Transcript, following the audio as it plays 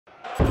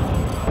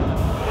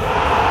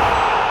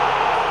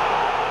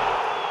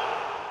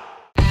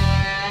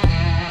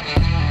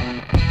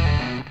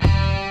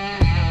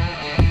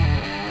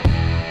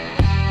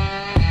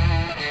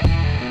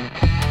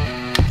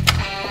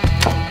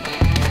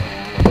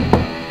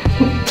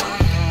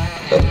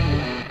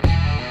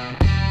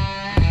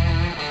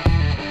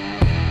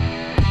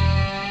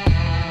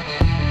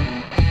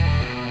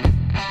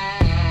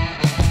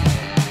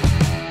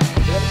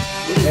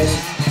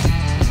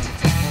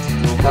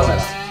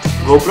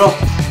bro.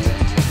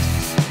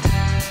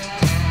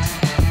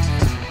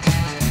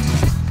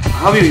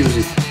 How you use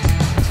it?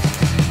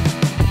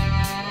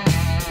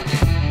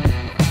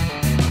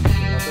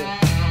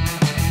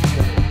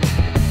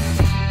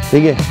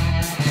 Sigue.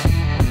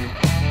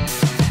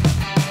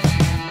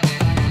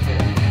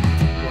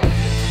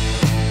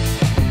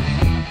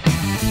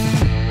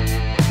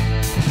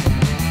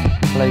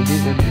 Like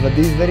this, but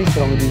this is very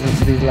strong,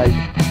 this light.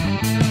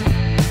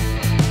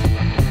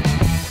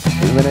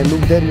 And when I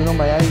look there, you know,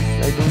 my eyes,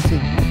 I don't see.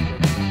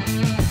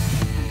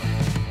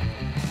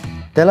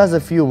 Tell us a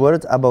few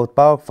words about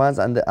PAOK fans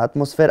and the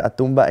atmosphere at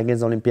Tumba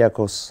against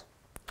Olympiacos.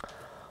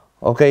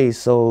 Okay,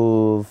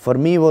 so for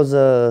me it was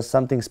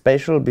something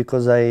special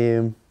because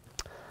I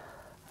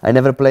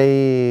never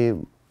play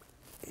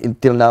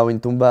until now in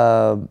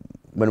Tumba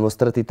when it was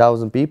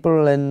 30,000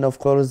 people, and of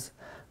course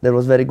there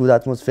was very good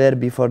atmosphere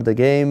before the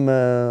game.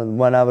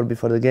 1 hour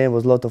before the game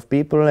was a lot of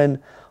people, and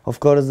of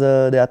course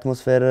the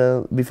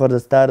atmosphere before the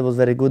start was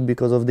very good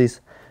because of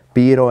this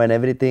pyro and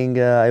everything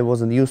I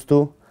wasn't used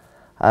to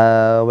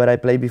where I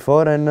played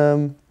before,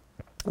 and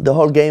the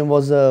whole game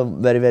was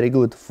very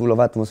good, full of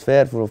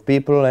atmosphere, full of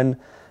people, and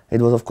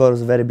it was of course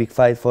a very big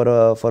fight for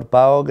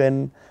PAOK,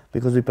 and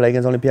because we play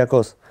against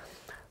Olympiacos.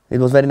 It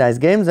was very nice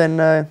games,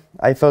 and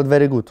I felt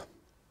very good.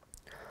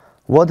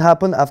 What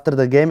happened after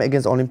the game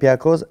against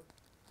Olympiacos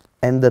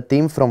and the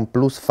team from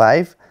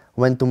 +5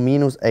 went to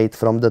 -8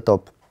 from the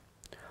top?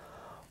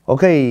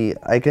 Okay,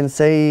 I can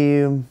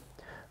say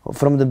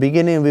from the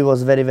beginning we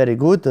was very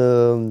good.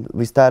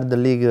 We started the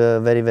league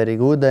very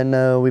good,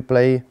 and we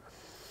play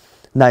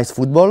nice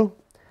football.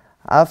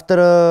 After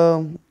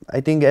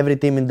I think every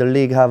team in the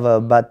league have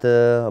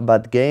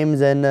bad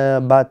games and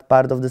bad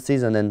part of the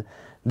season, and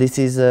this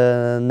is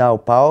now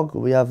PAOK.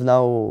 We have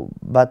now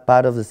bad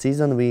part of the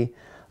season. We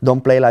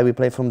don't play like we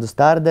play from the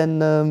start,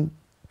 and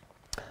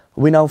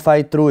we now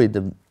fight through it.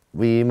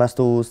 We must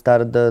to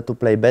start to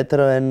play better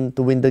and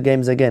to win the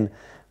games again,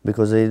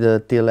 because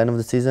till end of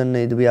the season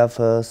we have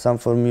some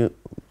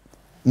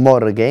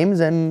more games,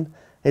 and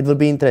it will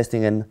be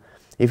interesting. And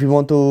if we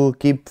want to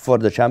keep for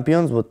the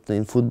champions, but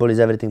in football is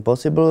everything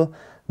possible,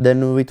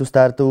 then we need to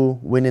start to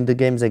winning the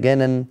games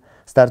again and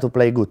start to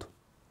play good.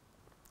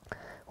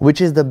 Which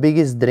is the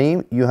biggest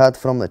dream you had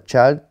from a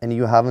child and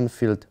you haven't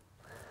filled?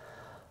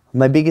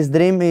 My biggest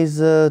dream is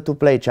to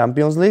play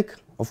Champions League.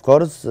 Of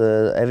course,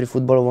 every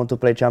footballer wants to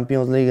play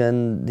Champions League,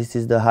 and this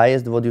is the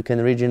highest what you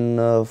can reach in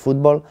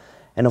football.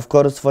 And of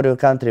course for your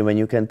country, when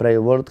you can play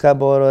World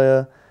Cup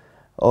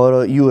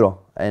or Euro.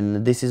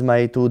 And this is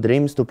my two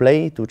dreams, to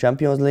play to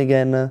Champions League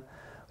and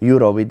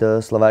Euro with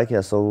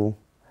Slovakia. So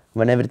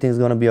when everything's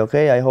gonna be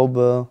okay, I hope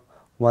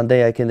one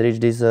day I can reach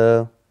this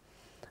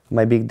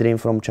my big dream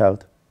from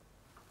child.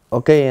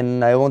 Okay,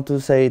 and I want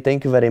to say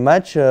thank you very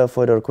much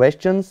for your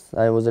questions.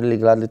 I was really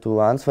glad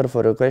to answer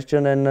for your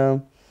question, and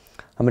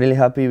I'm really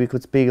happy we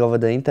could speak over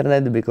the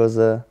internet, because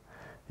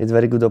it's a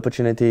very good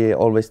opportunity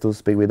always to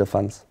speak with the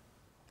fans.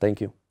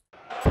 Thank you.